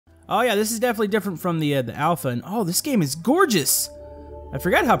Oh yeah, this is definitely different from the alpha. And oh, this game is gorgeous. I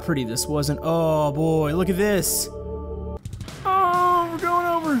forgot how pretty this was. And oh boy, look at this. Oh, we're going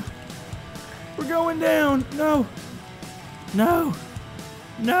over. We're going down. No. No.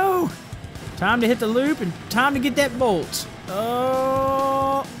 No. Time to hit the loop and time to get that bolt.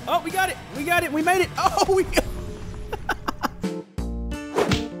 Oh. Oh, we got it. We got it. We made it. Oh, we got it.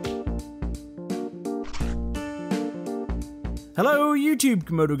 Hello YouTube,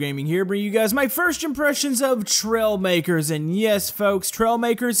 Camodo Gaming here, bringing you guys my first impressions of Trailmakers, and yes folks,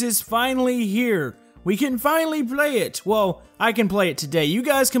 Trailmakers is finally here. We can finally play it. Well, I can play it today. You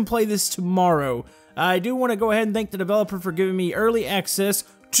guys can play this tomorrow. I do want to go ahead and thank the developer for giving me early access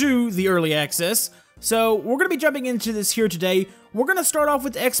to the early access. So we're going to be jumping into this here today. We're going to start off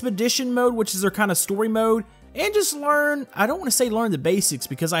with Expedition mode, which is their kind of story mode, and just learn, I don't want to say learn the basics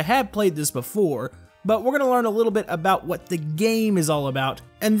because I have played this before, but we're going to learn a little bit about what the game is all about.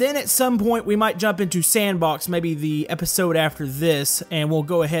 And then at some point we might jump into Sandbox, maybe the episode after this, and we'll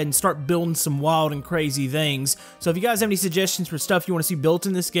go ahead and start building some wild and crazy things. So if you guys have any suggestions for stuff you want to see built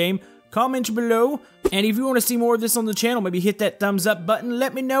in this game, comment below. And if you want to see more of this on the channel, maybe hit that thumbs up button,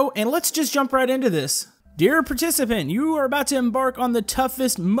 let me know, and let's just jump right into this. Dear participant, you are about to embark on the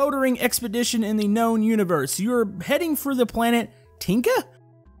toughest motoring expedition in the known universe. You're heading for the planet Tinka?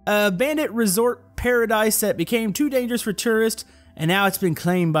 A bandit resort paradise that became too dangerous for tourists, and now it's been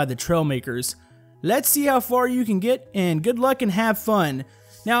claimed by the Trailmakers. Let's see how far you can get, and good luck and have fun.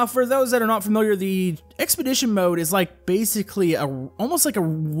 Now, for those that are not familiar, the expedition mode is like basically almost like a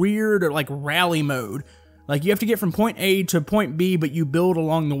weird or like rally mode. Like you have to get from point A to point B, but you build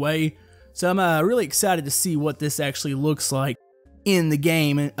along the way. So I'm really excited to see what this actually looks like in the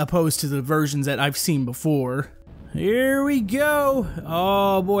game, opposed to the versions that I've seen before. Here we go.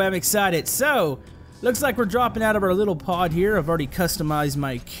 Oh boy, I'm excited. So, looks like we're dropping out of our little pod here. I've already customized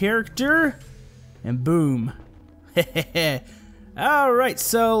my character. And boom. Alright,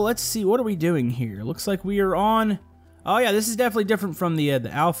 so let's see. What are we doing here? Looks like we are on... Oh yeah, this is definitely different from the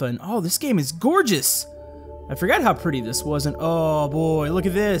alpha. And oh, this game is gorgeous. I forgot how pretty this was. And oh boy, look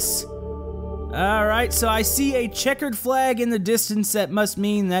at this. Alright, so I see a checkered flag in the distance. That must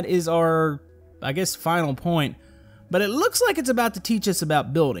mean that is our, I guess, final point. But it looks like it's about to teach us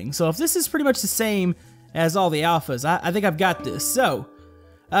about building. So if this is pretty much the same as all the alphas, I think I've got this. So,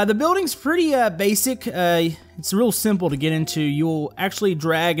 the building's pretty basic. It's real simple to get into. You'll actually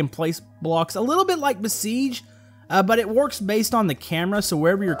drag and place blocks, a little bit like Besiege, but it works based on the camera. So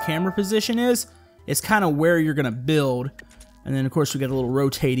wherever your camera position is, it's kind of where you're going to build. And then, of course, we got a little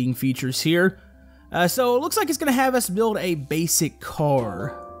rotating features here. So it looks like it's going to have us build a basic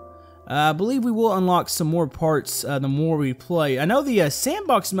car. I believe we will unlock some more parts the more we play. I know the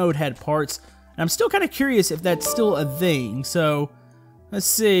sandbox mode had parts, and I'm still kind of curious if that's still a thing. So, let's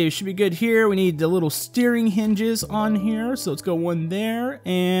see, should be good here. We need the little steering hinges on here, so let's go one there,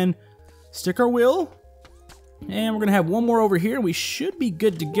 and stick our wheel. And we're going to have one more over here. We should be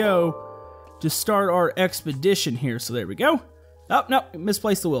good to go to start our expedition here. So there we go. Oh, no,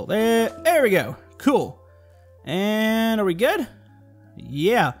 misplaced the wheel. There we go. Cool. And are we good?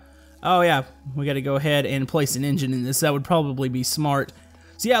 Yeah. Oh yeah, we gotta go ahead and place an engine in this. That would probably be smart.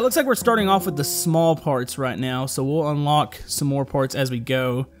 So yeah, it looks like we're starting off with the small parts right now, so we'll unlock some more parts as we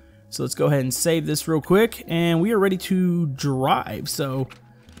go. So let's go ahead and save this real quick, and we are ready to drive. So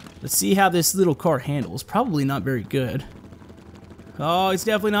let's see how this little car handles. Probably not very good. Oh, it's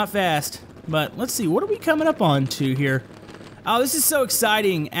definitely not fast. But let's see, what are we coming up on to here? Oh, this is so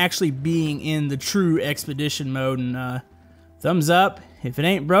exciting actually being in the true expedition mode, and thumbs up. If it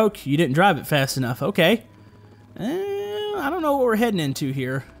ain't broke, you didn't drive it fast enough. Okay. I don't know what we're heading into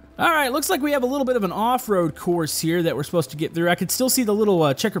here. Alright, looks like we have a little bit of an off-road course here that we're supposed to get through. I could still see the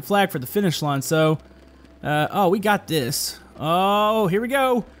little checkered flag for the finish line, so... oh, we got this. Oh, here we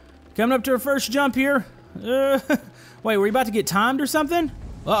go. Coming up to our first jump here. Wait, were we about to get timed or something?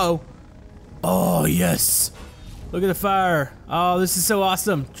 Uh-oh. Oh, yes. Look at the fire. Oh, this is so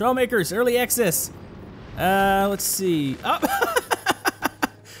awesome. Trailmakers, early access. Let's see. Oh.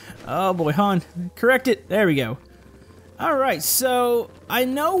 Oh boy, Han, correct it. There we go. Alright, so I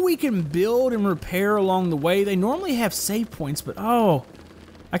know we can build and repair along the way. They normally have save points, but oh,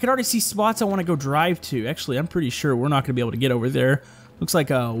 I can already see spots I want to go drive to. Actually, I'm pretty sure we're not going to be able to get over there. Looks like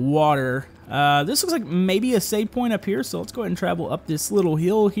water. This looks like maybe a save point up here, so let's go ahead and travel up this little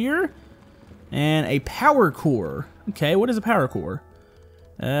hill here. And a power core. Okay, what is a power core?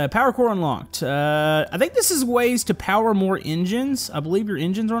 Power core unlocked. I think this is ways to power more engines. I believe your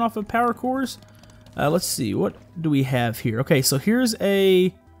engines run off of power cores. Let's see, what do we have here? Okay, so here's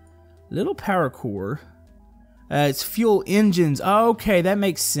a little power core. It's fuel engines. Okay, that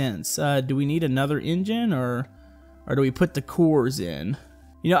makes sense. Do we need another engine, or do we put the cores in?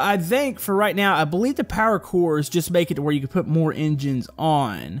 You know, I think for right now, I believe the power cores just make it to where you can put more engines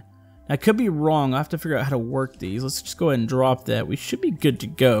on. I could be wrong. I have to figure out how to work these. Let's just go ahead and drop that. We should be good to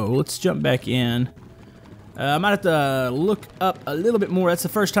go. Let's jump back in. I might have to look up a little bit more. That's the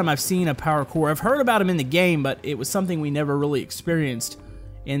first time I've seen a power core. I've heard about them in the game, but it was something we never really experienced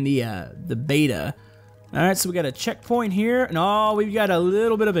in the beta. All right, so we got a checkpoint here, and oh, we've got a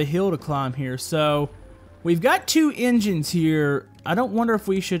little bit of a hill to climb here. So we've got 2 engines here. I don't wonder if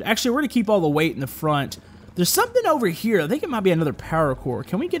we should... Actually, we're going to keep all the weight in the front. There's something over here. I think it might be another power core.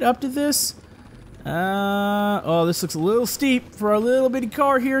 Can we get up to this? Oh, this looks a little steep for a little bitty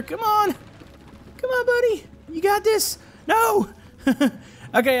car here. Come on. Come on, buddy. You got this. No.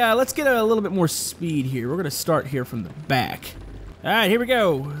 Okay, let's get a little bit more speed here. We're going to start here from the back. All right, here we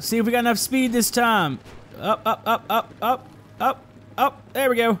go. See if we got enough speed this time. Up, up, up, up, up, up, up. There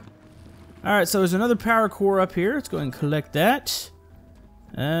we go. All right, so there's another power core up here. Let's go ahead and collect that.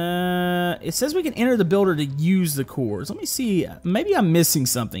 It says we can enter the builder to use the cores. Let me see. Maybe I'm missing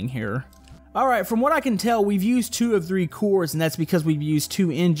something here. All right, from what I can tell, we've used 2 of 3 cores, and that's because we've used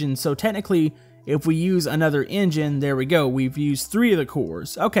 2 engines. So technically, if we use another engine, there we go. We've used 3 of the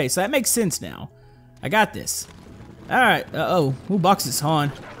cores. Okay, so that makes sense now. I got this. All right. Uh-oh. Ooh, boxes,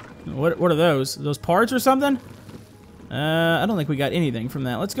 hon. What are those? Are those parts or something? I don't think we got anything from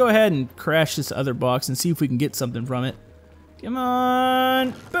that. Let's go ahead and crash this other box and see if we can get something from it. Come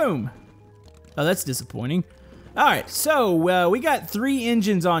on. Boom. Oh, that's disappointing. All right, so we got 3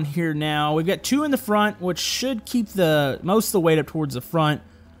 engines on here now. We've got 2 in the front, which should keep most of the weight up towards the front.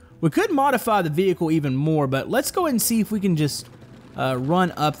 We could modify the vehicle even more, but let's go ahead and see if we can just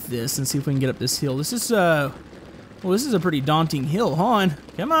run up this and see if we can get up this hill. This is, well, this is a pretty daunting hill, hon.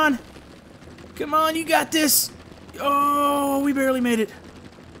 Come on. Come on, you got this. Oh, we barely made it.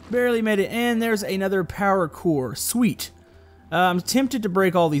 Barely made it. And there's another power core. Sweet. I'm tempted to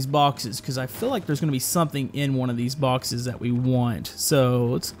break all these boxes because I feel like there's going to be something in one of these boxes that we want. So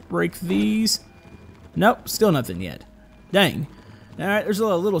let's break these. Nope, still nothing yet. Dang. All right, there's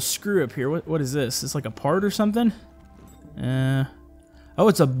a little screw up here. What is this? It's like a part or something? Oh,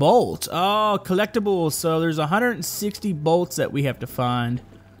 it's a bolt. Oh, collectibles. So there's 160 bolts that we have to find.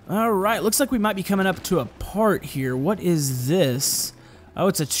 All right, looks like we might be coming up to a part here. What is this? Oh,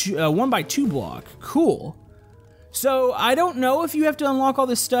 it's a 1x2 block. Cool. So I don't know if you have to unlock all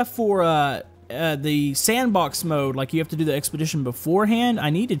this stuff for the sandbox mode, like you have to do the expedition beforehand. I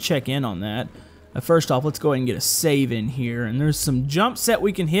need to check in on that. First off, let's go ahead and get a save in here. And there's some jumps that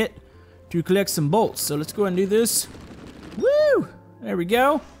we can hit to collect some bolts. So let's go ahead and do this. Woo! There we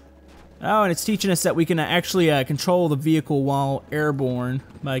go. Oh, and it's teaching us that we can actually control the vehicle while airborne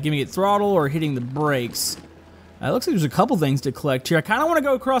by giving it throttle or hitting the brakes. Looks like there's a couple things to collect here. I kind of want to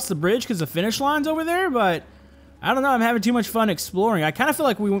go across the bridge because the finish line's over there, but I don't know. I'm having too much fun exploring. I kind of feel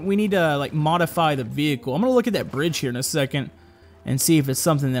like we need to like modify the vehicle. I'm going to look at that bridge here in a second and see if it's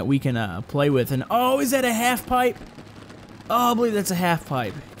something that we can play with. And oh, is that a half pipe? Oh, I believe that's a half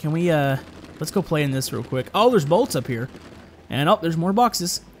pipe. Can we, let's go play in this real quick. Oh, there's bolts up here. And oh, there's more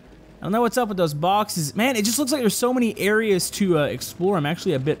boxes. I don't know what's up with those boxes. Man, it just looks like there's so many areas to explore. I'm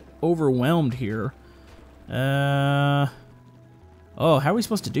actually a bit overwhelmed here. Oh, how are we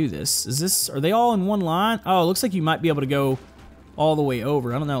supposed to do this? Are they all in one line? Oh, it looks like you might be able to go all the way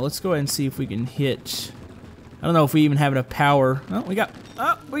over. I don't know. Let's go ahead and see if we can hit. I don't know if we even have enough power. Oh, we got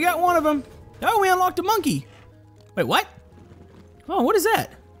one of them. Oh, we unlocked a monkey. Wait, what? Oh, what is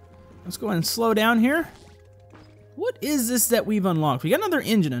that? Let's go ahead and slow down here. What is this that we've unlocked? We got another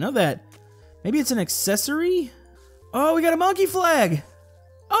engine. I know that. Maybe it's an accessory? Oh, we got a monkey flag.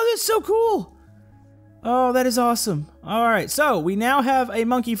 Oh, that's so cool. Oh, that is awesome. All right, so we now have a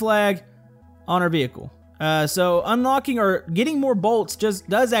monkey flag on our vehicle. So unlocking or getting more bolts just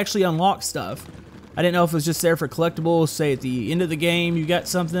does actually unlock stuff. I didn't know if it was just there for collectibles, say at the end of the game you got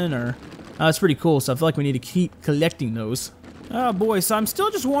something, or it's pretty cool, so I feel like we need to keep collecting those. Oh boy, so I'm still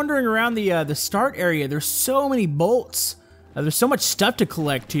just wandering around the start area. There's so many bolts. There's so much stuff to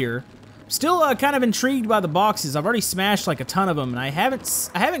collect here. Still kind of intrigued by the boxes. I've already smashed like a ton of them, and I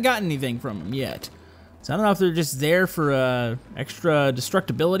haven't gotten anything from them yet. So I don't know if they're just there for extra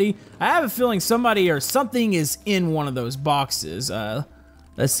destructibility. I have a feeling somebody or something is in one of those boxes.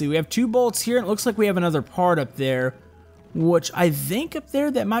 Let's see, we have 2 bolts here, and it looks like we have another part up there, which I think up there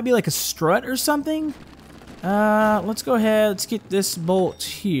that might be like a strut or something. Let's go ahead, let's get this bolt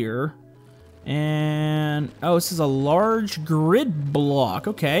here. And, oh, this is a large grid block,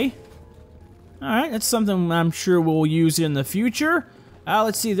 okay. Alright, that's something I'm sure we'll use in the future.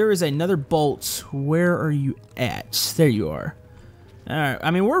 Let's see. There is another bolt. Where are you at? There you are. All right.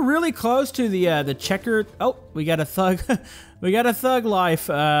 I mean, we're really close to the checkered. Oh, we got a thug. We got a thug life.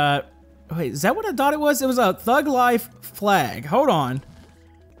 Wait, is that what I thought it was? It was a thug life flag. Hold on.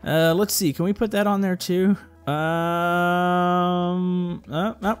 Let's see. Can we put that on there too?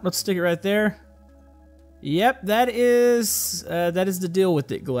 Let's stick it right there. Yep, that is the deal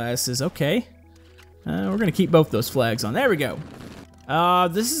with it. Glasses. Okay. We're gonna keep both those flags on. There we go.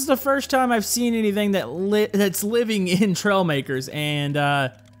 This is the first time I've seen anything that's living in Trailmakers, and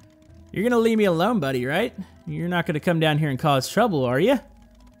you're gonna leave me alone, buddy, right? You're not gonna come down here and cause trouble, are you?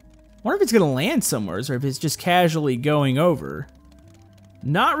 Wonder if it's gonna land somewhere, or if it's just casually going over.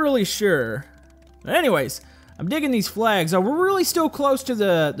 Not really sure. But anyways, I'm digging these flags. We're really still close to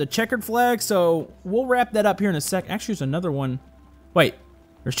the checkered flag, so we'll wrap that up here in a sec. Actually, there's another one. Wait,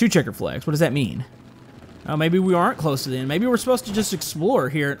 there's 2 checkered flags. What does that mean? Oh, maybe we aren't close to the end. Maybe we're supposed to just explore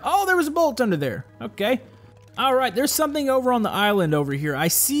here. Oh, there was a bolt under there. Okay. All right, there's something over on the island over here. I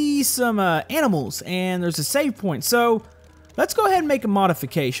see some animals, and there's a save point. So let's go ahead and make a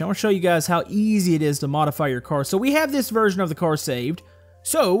modification. I want to show you guys how easy it is to modify your car. So we have this version of the car saved.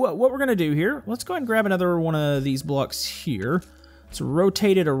 So what we're going to do here, let's go ahead and grab another one of these blocks here. Let's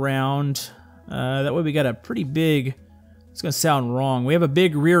rotate it around. That way we got a pretty big, it's going to sound wrong. We have a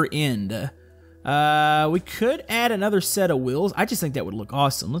big rear end. We could add another set of wheels. I just think that would look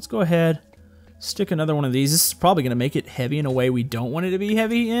awesome. Let's go ahead, stick another one of these. This is probably going to make it heavy in a way we don't want it to be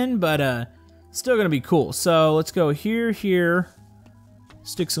heavy in, but still going to be cool. So let's go here,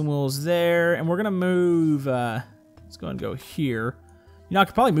 stick some wheels there, and we're going to move, let's go ahead and go here. You know, I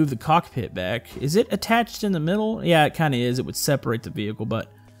could probably move the cockpit back. Is it attached in the middle? Yeah, it kind of is. It would separate the vehicle,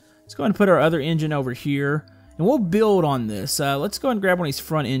 but let's go ahead and put our other engine over here, and we'll build on this. Let's go ahead and grab one of these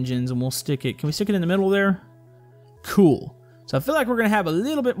front engines, and we'll stick it. Can we stick it in the middle there? Cool. So I feel like we're going to have a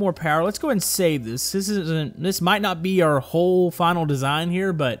little bit more power. Let's go ahead and save this. This might not be our whole final design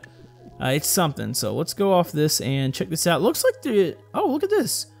here, but it's something. So let's go off this and check this out. Looks like oh, look at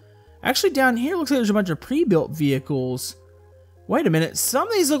this. Actually, down here, looks like there's a bunch of pre-built vehicles. Wait a minute, some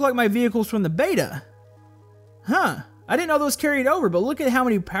of these look like my vehicles from the beta. Huh, I didn't know those carried over, but look at how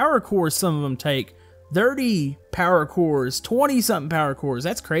many power cores some of them take. 30 power cores, 20-something power cores,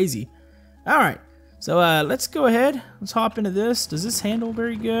 that's crazy. Alright, so let's go ahead, let's hop into this. Does this handle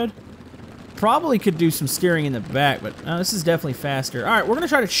very good? Probably could do some steering in the back, but this is definitely faster. Alright, we're going to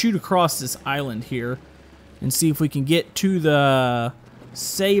try to shoot across this island here and see if we can get to the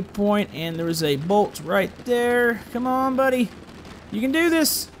save point, and there's a bolt right there. Come on, buddy. You can do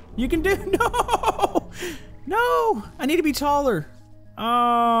this. You can do. No, no. I need to be taller.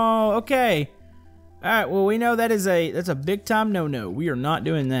 Oh, okay. All right. Well, we know that's a big time no. We are not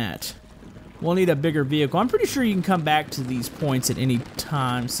doing that. We'll need a bigger vehicle. I'm pretty sure you can come back to these points at any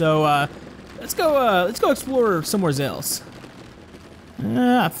time. So let's go explore somewhere else.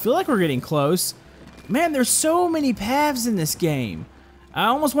 I feel like we're getting close. Man, there's so many paths in this game. I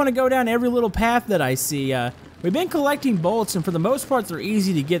almost want to go down every little path that I see. We've been collecting bolts, and for the most part, they're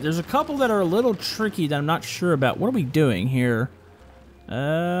easy to get. There's a couple that are a little tricky that I'm not sure about. What are we doing here?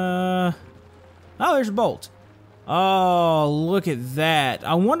 Oh, there's a bolt. Oh, look at that.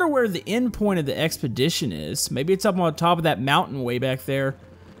 I wonder where the end point of the expedition is. Maybe it's up on top of that mountain way back there.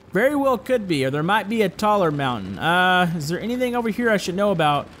 Very well could be, or there might be a taller mountain. Is there anything over here I should know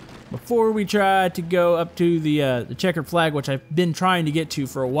about before we try to go up to the checkered flag, which I've been trying to get to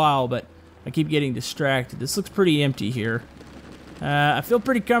for a while, but I keep getting distracted. This looks pretty empty here. I feel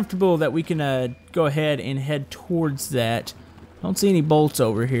pretty comfortable that we can go ahead and head towards that. I don't see any bolts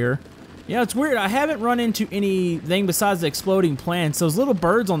over here. Yeah, it's weird. I haven't run into anything besides the exploding plants. Those little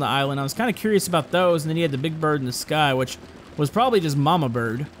birds on the island, I was kind of curious about those, and then you had the big bird in the sky, which was probably just mama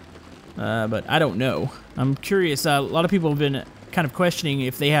bird. But I don't know. I'm curious. A lot of people have been kind of questioning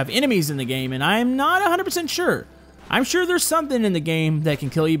if they have enemies in the game, and I'm not 100% sure. I'm sure there's something in the game that can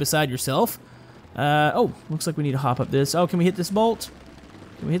kill you beside yourself. Oh, looks like we need to hop up this. Oh, can we hit this bolt?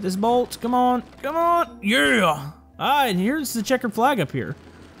 Can we hit this bolt? Come on, come on. Yeah. Ah, and here's the checkered flag up here.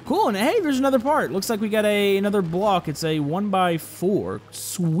 Cool, and hey, there's another part. Looks like we got another block. It's a 1x4.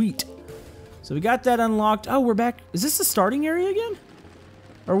 Sweet. So we got that unlocked. Oh, we're back. Is this the starting area again?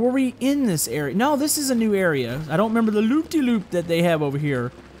 Or were we in this area? No, this is a new area. I don't remember the loop-de-loop that they have over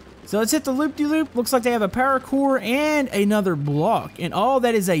here. So let's hit the loop-de-loop. Looks like they have a power core and another block. And all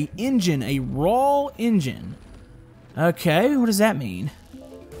that is a engine, a raw engine. Okay, what does that mean?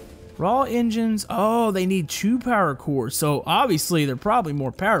 Raw engines. Oh, they need 2 power cores. So obviously they're probably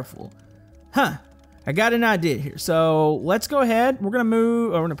more powerful. Huh. I got an idea here. So let's go ahead. We're going to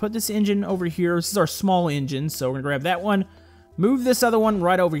move. We're going to put this engine over here. This is our small engine. So we're going to grab that one. move this other one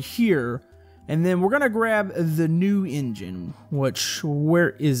right over here, and then we're gonna grab the new engine, which,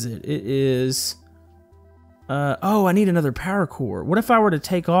 where is it? It is, oh, I need another power core. What if I were to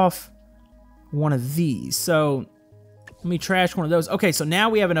take off one of these? So, let me trash one of those. Okay, so now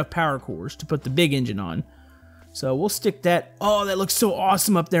we have enough power cores to put the big engine on. So we'll stick that. Oh, that looks so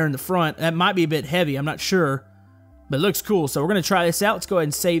awesome up there in the front. That might be a bit heavy, I'm not sure, but it looks cool. So we're gonna try this out. Let's go ahead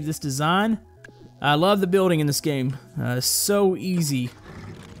and save this design. I love the building in this game. So easy.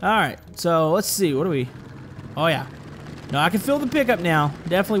 All right, so let's see. What do we? Oh yeah. No, I can feel the pickup now.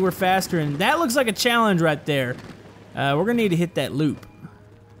 Definitely we're faster, and that looks like a challenge right there. We're gonna need to hit that loop.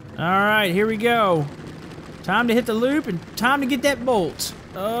 All right, here we go. Time to hit the loop and time to get that bolt.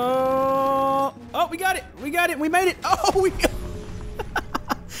 Oh, we got it. We got it. We made it. Oh, we got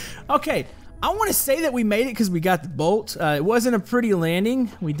Okay, I want to say that we made it because we got the bolt. It wasn't a pretty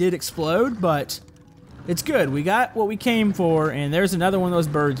landing. We did explode, but it's good. We got what we came for, and there's another one of those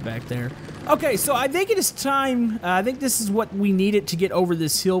birds back there. Okay, so I think it is time. I think this is what we needed to get over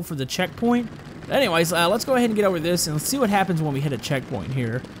this hill for the checkpoint. Anyways, let's go ahead and get over this, and let's see what happens when we hit a checkpoint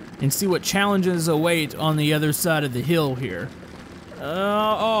here, and see what challenges await on the other side of the hill here.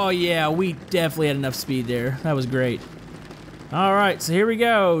 Oh yeah, we definitely had enough speed there. That was great. All right, so here we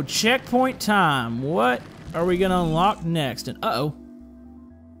go. Checkpoint time. What are we gonna unlock next? And uh-oh,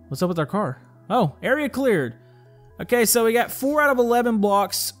 what's up with our car? Oh, area cleared. Okay, so we got 4 out of 11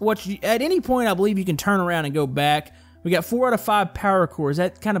 blocks. At any point, I believe you can turn around and go back. We got 4 out of 5 power cores.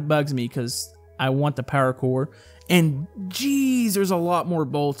 That kind of bugs me because I want the power core. And geez, there's a lot more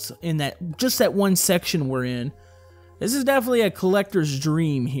bolts in that, just that one section we're in. This is definitely a collector's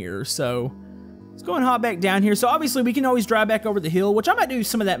dream here, so let's go and hop back down here. So obviously we can always drive back over the hill, which I might do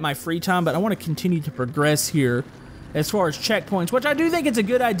some of that in my free time, but I want to continue to progress here as far as checkpoints, which I do think it's a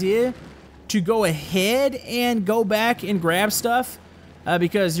good idea to go ahead and go back and grab stuff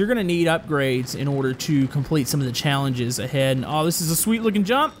because you're going to need upgrades in order to complete some of the challenges ahead. And oh, this is a sweet looking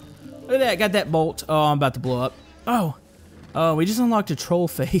jump. Look at that, got that bolt. Oh, I'm about to blow up. Oh, we just unlocked a troll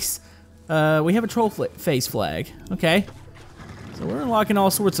face. We have a troll face flag. Okay. So we're unlocking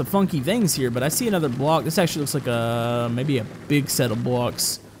all sorts of funky things here, but I see another block. This actually looks like maybe a big set of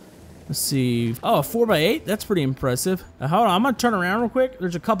blocks. Let's see. Oh, a 4x8? That's pretty impressive. Hold on, I'm gonna turn around real quick.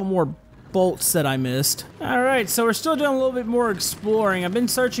 There's a couple more bolts that I missed. All right, so we're still doing a little bit more exploring. I've been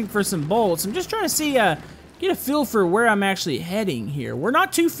searching for some bolts. I'm just trying to see, get a feel for where I'm actually heading here. We're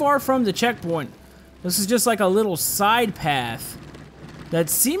not too far from the checkpoint. This is just like a little side path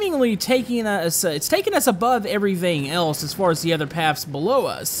that's seemingly taking us, it's taking us above everything else as far as the other paths below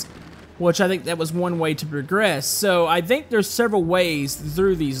us, which I think that was one way to progress. So I think there's several ways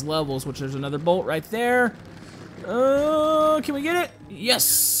through these levels, which there's another bolt right there. Can we get it?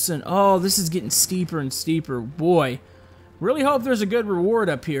 Yes! And oh, this is getting steeper and steeper. Boy, really hope there's a good reward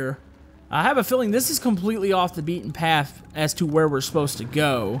up here. I have a feeling this is completely off the beaten path as to where we're supposed to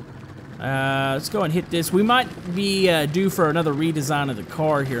go. Let's go and hit this. We might be due for another redesign of the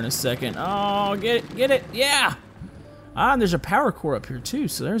car here in a second. Oh, get it, yeah! Ah, and there's a power core up here too,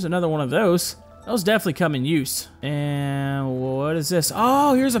 so there's another one of those. Those definitely come in use. And what is this?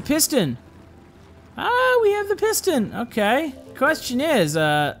 Oh, here's a piston. Ah, we have the piston. Okay. Question is,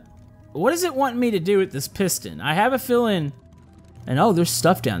 what does it want me to do with this piston? I have a feeling, and oh, there's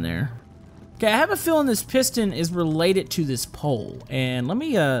stuff down there. Okay, I have a feeling this piston is related to this pole. And let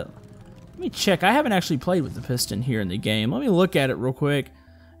me check. I haven't actually played with the piston here in the game. Let me look at it real quick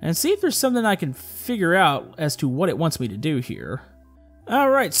and see if there's something I can figure out as to what it wants me to do here.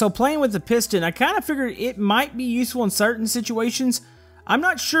 Alright, so playing with the piston, I kind of figured it might be useful in certain situations. I'm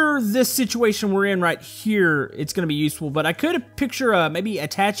not sure this situation we're in right here, it's going to be useful, but I could picture maybe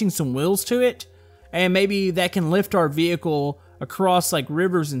attaching some wheels to it, and maybe that can lift our vehicle across like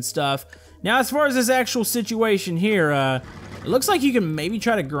rivers and stuff. Now, as far as this actual situation here, it looks like you can maybe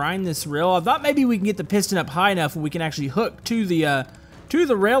try to grind this rail. I thought maybe we can get the piston up high enough and we can actually hook to the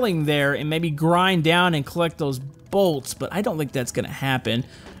railing there and maybe grind down and collect those bolts, but I don't think that's going to happen,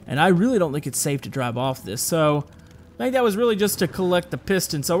 and I really don't think it's safe to drive off this, so I think that was really just to collect the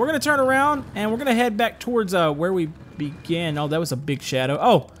piston. So we're going to turn around and we're going to head back towards where we began. Oh, that was a big shadow.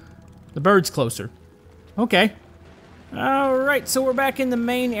 Oh, the bird's closer. Okay. Alright, so we're back in the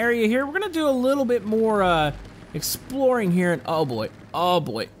main area here. We're going to do a little bit more exploring here. And oh boy, oh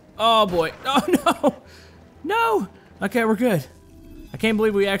boy, oh boy. Oh no, no. Okay, we're good. I can't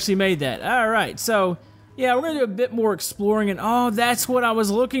believe we actually made that. Alright, so yeah, we're going to do a bit more exploring. And oh, that's what I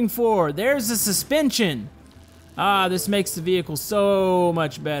was looking for. There's the suspension. Ah, this makes the vehicle so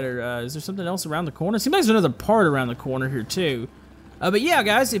much better. Is there something else around the corner? Seems like there's another part around the corner here too. But yeah,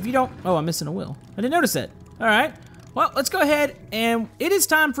 guys, if you don't... Oh, I'm missing a wheel. I didn't notice that. All right. Well, let's go ahead, and it is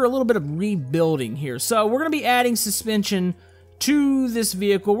time for a little bit of rebuilding here. So we're going to be adding suspension to this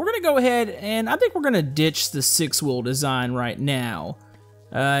vehicle. We're going to go ahead, and I think we're going to ditch the 6-wheel design right now.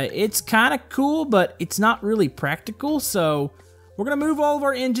 It's kind of cool, but it's not really practical, so we're going to move all of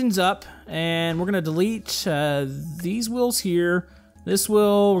our engines up, and we're going to delete these wheels here, this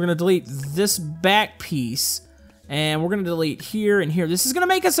wheel, we're going to delete this back piece, and we're going to delete here and here. This is going to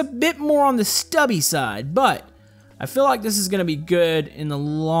make us a bit more on the stubby side, but I feel like this is going to be good in the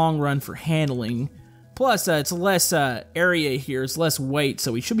long run for handling. Plus, it's less area here, it's less weight,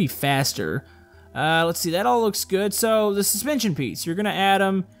 so we should be faster. Let's see, that all looks good. So, the suspension piece, you're going to add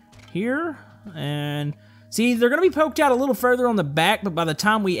them here, and see, they're going to be poked out a little further on the back, but by the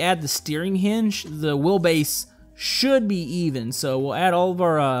time we add the steering hinge, the wheelbase should be even. So, we'll add all of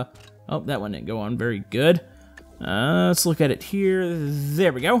our, oh, that one didn't go on very good. Let's look at it here.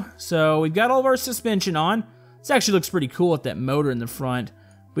 There we go. So, we've got all of our suspension on. This actually looks pretty cool with that motor in the front.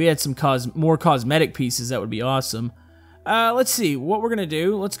 If we had some more cosmetic pieces, that would be awesome. Let's see what we're going to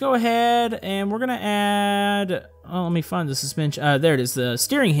do. Let's go ahead and we're going to add... Oh, let me find the suspension. There it is, the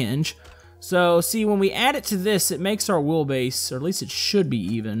steering hinge. So, see, when we add it to this, it makes our wheelbase, or at least it should be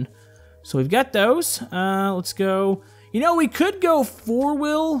even. So, we've got those. Let's go... You know, we could go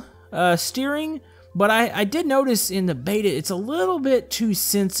 4-wheel steering, but I did notice in the beta, it's a little bit too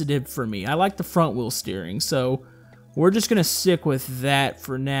sensitive for me. I like the front wheel steering, so we're just going to stick with that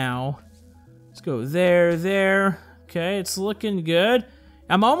for now. Let's go there, there. Okay, it's looking good.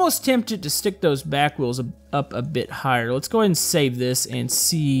 I'm almost tempted to stick those back wheels up a bit higher. Let's go ahead and save this and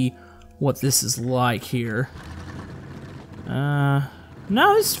see what this is like here. No,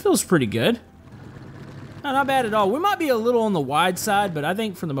 this feels pretty good. No, not bad at all. We might be a little on the wide side, but I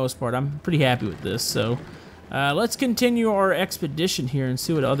think for the most part, I'm pretty happy with this. So, let's continue our expedition here and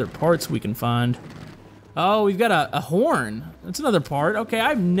see what other parts we can find. Oh, we've got a horn. That's another part. Okay,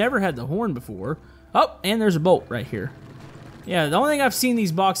 I've never had the horn before. Oh, and there's a bolt right here. Yeah, the only thing I've seen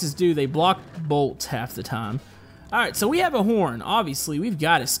these boxes do, they block bolts half the time. All right, so we have a horn. Obviously, we've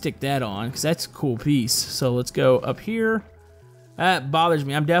got to stick that on because that's a cool piece. So let's go up here. That bothers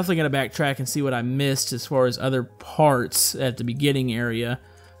me. I'm definitely going to backtrack and see what I missed as far as other parts at the beginning area.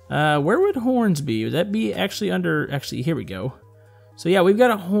 Where would horns be? Would that be actually under... Actually, here we go. So yeah, we've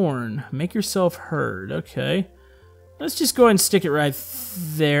got a horn. Make yourself heard. Okay. Let's just go ahead and stick it right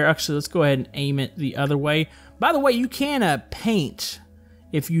there. Actually, let's go ahead and aim it the other way. By the way, you can paint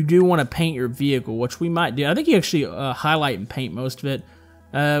if you do want to paint your vehicle, which we might do. I think you actually highlight and paint most of it.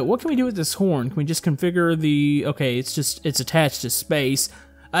 What can we do with this horn? Can we just configure the... Okay, it's attached to space.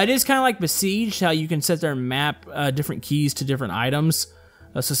 It is kind of like Besieged, how you can sit there and map different keys to different items.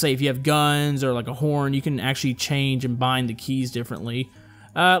 So say if you have guns or like a horn, you can actually change and bind the keys differently.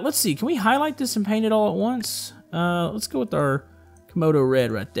 Let's see, can we highlight this and paint it all at once? Let's go with our Camodo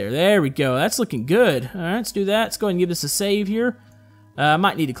red right there. There we go, that's looking good. All right, let's do that. Let's go ahead and give this a save here. I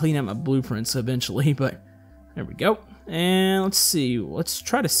might need to clean up my blueprints eventually, but there we go. And let's see, let's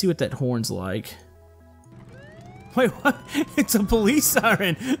try to see what that horn's like. Wait, what? It's a police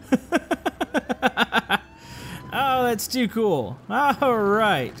siren. Oh, that's too cool. All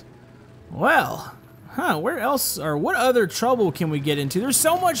right. Well, where else, or what other trouble can we get into? There's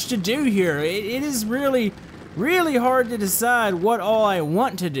so much to do here. It is really, really hard to decide what all I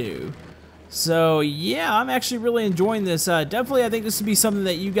want to do. So, yeah, I'm actually really enjoying this. Definitely, I think this would be something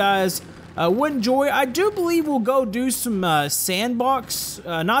that you guys would enjoy. I do believe we'll go do some sandbox.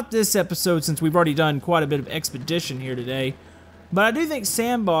 Not this episode, since we've already done quite a bit of expedition here today. But I do think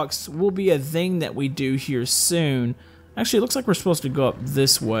sandbox will be a thing that we do here soon. Actually, it looks like we're supposed to go up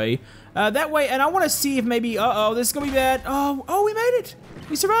this way. That way, and I want to see if maybe... Uh-oh, this is going to be bad. Oh, we made it.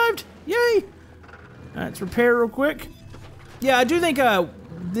 We survived. Yay. All right, let's repair real quick. Yeah, I do think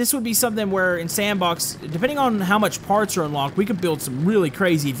this would be something where in sandbox, depending on how much parts are unlocked, we could build some really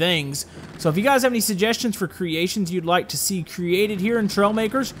crazy things. So if you guys have any suggestions for creations you'd like to see created here in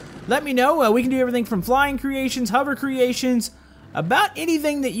Trailmakers, let me know. We can do everything from flying creations, hover creations, about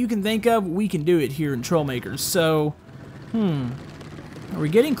anything that you can think of, we can do it here in Trailmakers. So, are we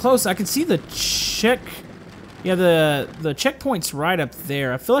getting close? I can see the check. Yeah, the checkpoint's right up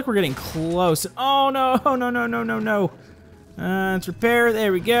there. I feel like we're getting close. Oh no, no. Let's repair.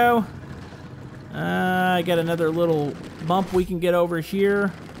 There we go. I got another little bump we can get over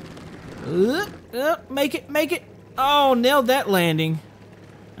here. Make it. Oh, nailed that landing.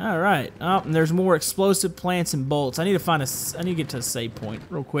 All right. Oh, and there's more explosive plants and bolts. I need to get to a save point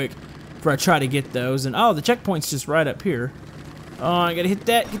real quick before I try to get those. And oh, the checkpoint's just right up here. Oh, I gotta hit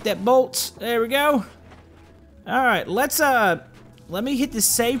that bolt. There we go. All right, let me hit the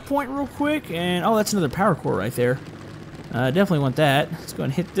save point real quick. And oh, that's another power core right there. Definitely want that. Let's go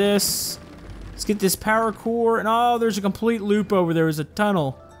and hit this. Let's get this power core. And oh, there's a complete loop over there. There's a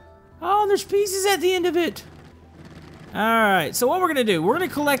tunnel. Oh, there's pieces at the end of it. Alright, so what we're going to do, we're going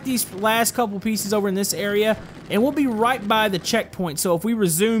to collect these last couple pieces over in this area, and we'll be right by the checkpoint. So if we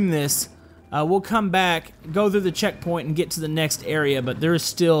resume this, we'll come back, go through the checkpoint, and get to the next area, but there's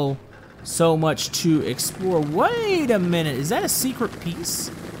still so much to explore. Wait a minute, is that a secret piece?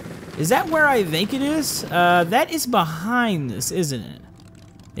 Is that where I think it is? That is behind this, isn't it?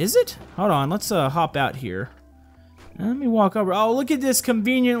 Is it? Hold on, let's hop out here. Let me walk over. Oh, look at this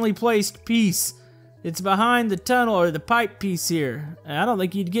conveniently placed piece. It's behind the tunnel or the pipe piece here. I don't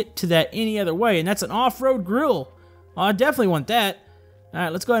think you'd get to that any other way, and that's an off-road grill. Oh, I definitely want that.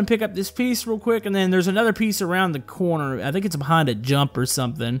 Alright, let's go ahead and pick up this piece real quick, and then there's another piece around the corner. I think it's behind a jump or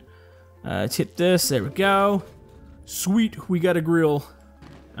something. Let's hit this. There we go. Sweet, we got a grill.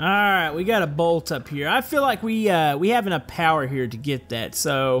 Alright, we got a bolt up here. I feel like we have enough power here to get that,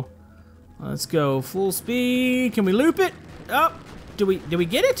 so let's go full speed. Can we loop it? Oh, did we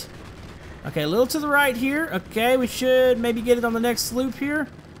get it? Okay, a little to the right here. Okay, we should maybe get it on the next loop here.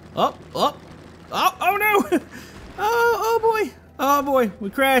 Oh no! Oh boy! Oh boy, we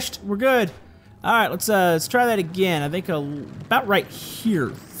crashed. We're good. All right, let's try that again. I think about right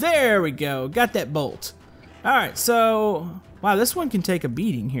here. There we go. Got that bolt. All right, so wow, this one can take a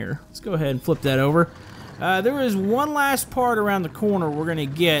beating here. Let's go ahead and flip that over. There is one last part around the corner we're gonna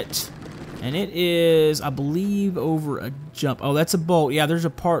get. And it is, I believe, over a jump. Oh, that's a bolt. Yeah, there's a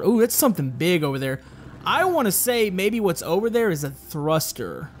part. Oh, that's something big over there. I want to say maybe what's over there is a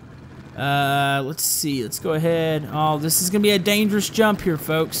thruster. Let's see. Let's go ahead. Oh, this is going to be a dangerous jump here,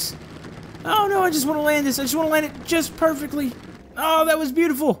 folks. Oh, no, I just want to land this. I just want to land it just perfectly. Oh, that was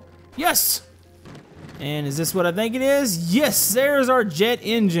beautiful. Yes. And is this what I think it is? Yes, there's our jet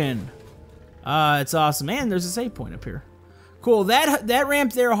engine. It's awesome. And there's a save point up here. Cool, that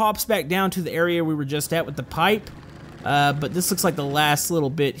ramp there hops back down to the area we were just at with the pipe. But this looks like the last little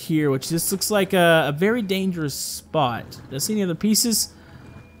bit here, which this looks like a very dangerous spot. Did I see any other pieces?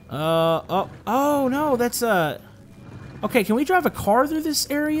 Oh no, that's okay, can we drive a car through this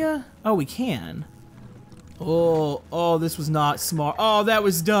area? Oh, we can. Oh, this was not smart. Oh, that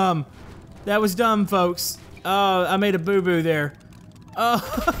was dumb. That was dumb, folks. Oh, I made a boo-boo there. Oh,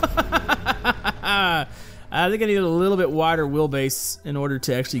 I think I need a little bit wider wheelbase in order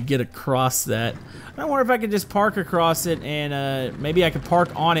to actually get across that. I wonder if I could just park across it and maybe I could park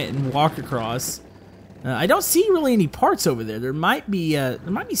on it and walk across. I don't see really any parts over there. There might be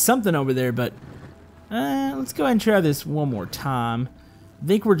something over there, but let's go ahead and try this one more time. I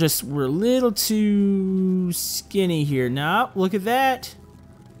think we're a little too skinny here. No, look at that.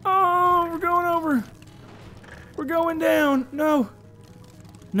 Oh, we're going over. We're going down. No.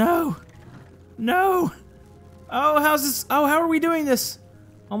 No. No. Oh, how's this? Oh, how are we doing this?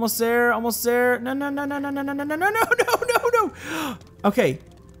 Almost there, almost there. No. Okay.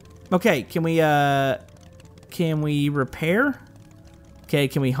 Okay, can we repair? Okay,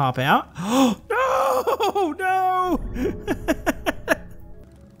 can we hop out? Oh, no!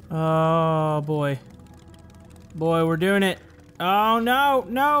 Oh, boy. Boy, we're doing it. Oh,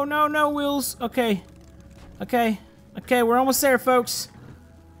 no, wheels. Okay. Okay, we're almost there, folks.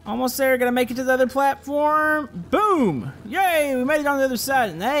 Almost there, gonna make it to the other platform. Boom! Yay, we made it on the other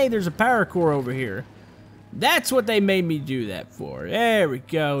side. And hey, there's a power core over here. That's what they made me do that for. There we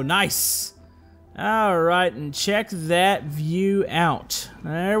go, nice. All right, and check that view out.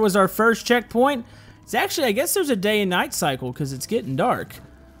 There was our first checkpoint. It's actually, I guess there's a day and night cycle because it's getting dark.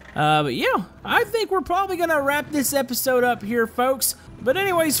 But yeah, I think we're probably gonna wrap this episode up here, folks. But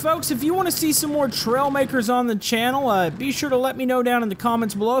anyways, folks, if you want to see some more Trailmakers on the channel, be sure to let me know down in the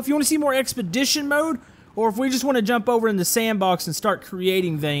comments below. If you want to see more expedition mode, or if we just want to jump over in the sandbox and start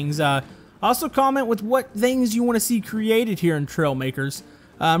creating things, also comment with what things you want to see created here in Trailmakers.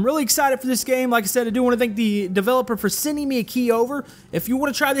 I'm really excited for this game. Like I said, I do want to thank the developer for sending me a key over. If you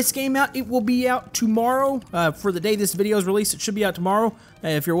want to try this game out, it will be out tomorrow. For the day this video is released, it should be out tomorrow.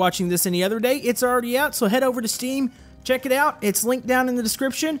 If you're watching this any other day, it's already out, so head over to Steam. Check it out. It's linked down in the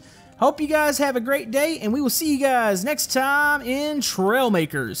description. Hope you guys have a great day, and we will see you guys next time in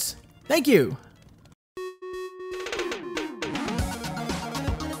Trailmakers. Thank you.